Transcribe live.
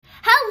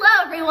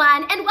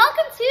everyone, and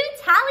welcome to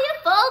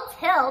Talya Full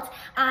Tilt.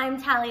 I'm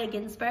Talya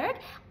Ginsberg.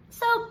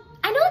 So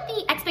I know that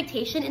the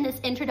expectation in this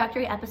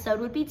introductory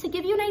episode would be to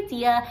give you an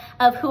idea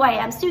of who I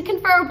am so you can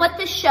infer what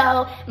this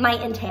show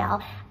might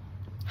entail.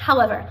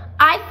 However,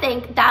 I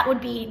think that would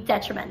be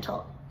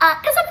detrimental.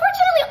 Because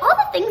unfortunately, all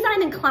the things that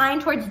I'm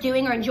inclined towards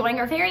doing or enjoying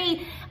are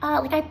very,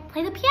 like I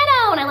play the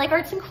piano and I like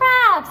arts and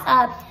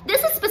crafts.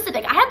 This is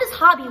specific. I have this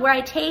hobby where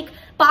I take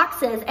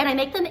boxes and I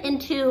make them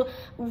into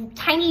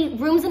tiny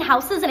rooms and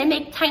houses and I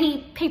make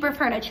tiny paper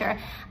furniture.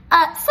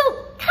 So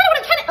kind of what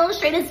I'm trying to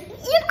illustrate is,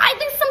 I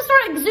think some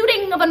sort of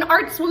exuding of an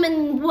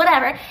artswoman,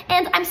 whatever,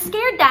 and I'm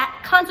scared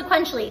that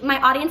consequentially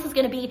my audience is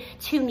going to be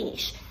too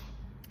niche.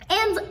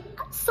 And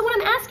so what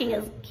I'm asking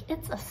is,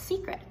 it's a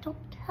secret. Don't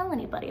tell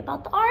anybody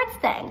about the arts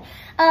thing.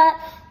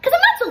 Because I'm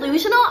not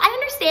delusional. I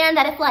understand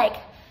that if like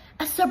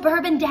a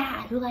suburban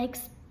dad who likes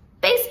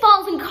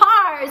baseballs and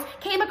cars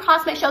came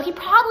across my show, he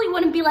probably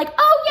wouldn't be like,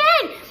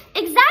 oh yay,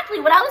 exactly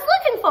what I was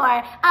looking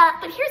for.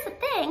 But here's the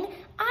thing.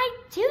 I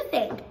do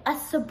think a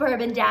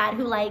suburban dad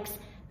who likes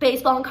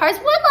baseball and cars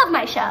would love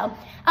my show.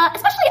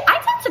 Especially,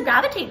 I tend to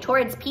gravitate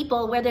towards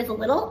people where there's a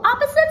little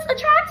opposites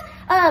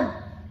attract.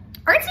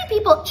 Artsy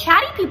people,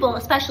 chatty people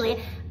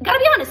especially, gotta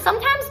be honest,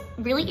 sometimes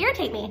really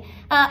irritate me.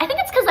 I think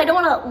it's because I don't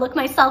want to look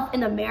myself in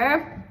the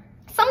mirror,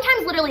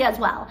 sometimes literally as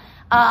well.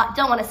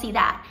 Don't want to see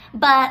that.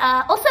 But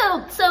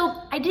also,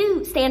 so I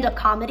do stand-up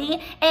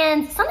comedy,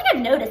 and something I've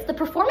noticed, the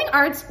performing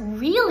arts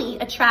really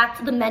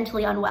attract the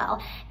mentally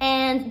unwell.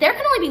 And there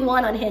can only be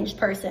one unhinged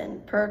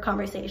person per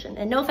conversation.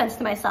 And no offense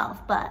to myself,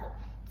 but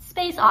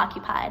space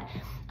occupied.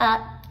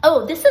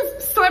 Oh, this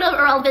is sort of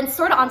irrelevant,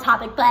 sort of on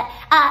topic, but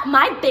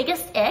my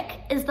biggest ick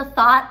is the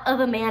thought of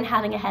a man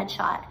having a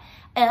headshot.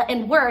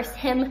 And worse,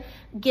 him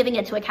giving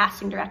it to a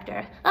casting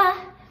director.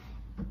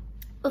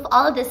 With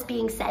all of this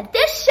being said,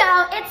 this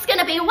show, it's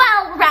gonna be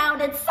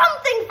well-rounded,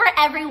 something for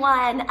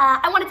everyone.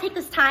 I wanna take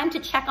this time to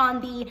check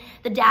on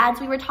the dads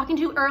we were talking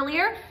to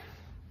earlier.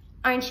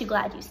 Aren't you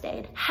glad you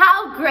stayed?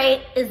 How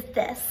great is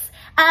this?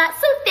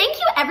 So thank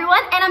you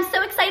everyone, and I'm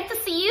so excited to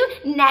see you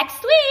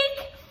next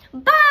week.